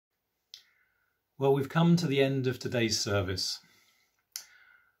Well, we've come to the end of today's service.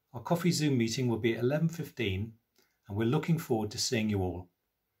 Our coffee Zoom meeting will be at 11:15 and we're looking forward to seeing you all.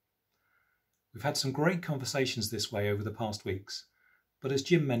 We've had some great conversations this way over the past weeks, but as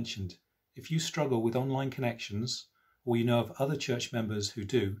Jim mentioned, if you struggle with online connections or you know of other church members who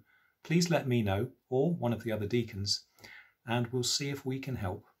do, please let me know or one of the other deacons and we'll see if we can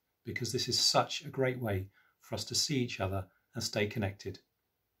help, because this is such a great way for us to see each other and stay connected.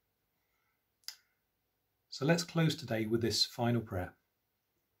 So let's close today with this final prayer.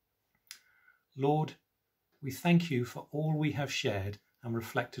 Lord, we thank you for all we have shared and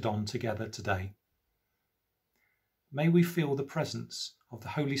reflected on together today. May we feel the presence of the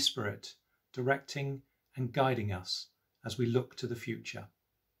Holy Spirit directing and guiding us as we look to the future.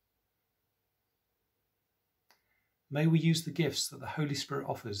 May we use the gifts that the Holy Spirit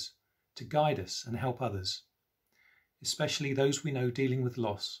offers to guide us and help others, especially those we know dealing with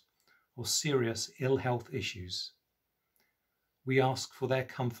loss or serious ill health issues. We ask for their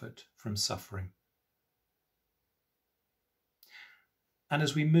comfort from suffering. And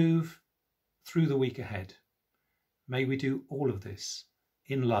as we move through the week ahead, may we do all of this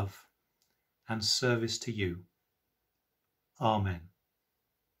in love and service to you. Amen.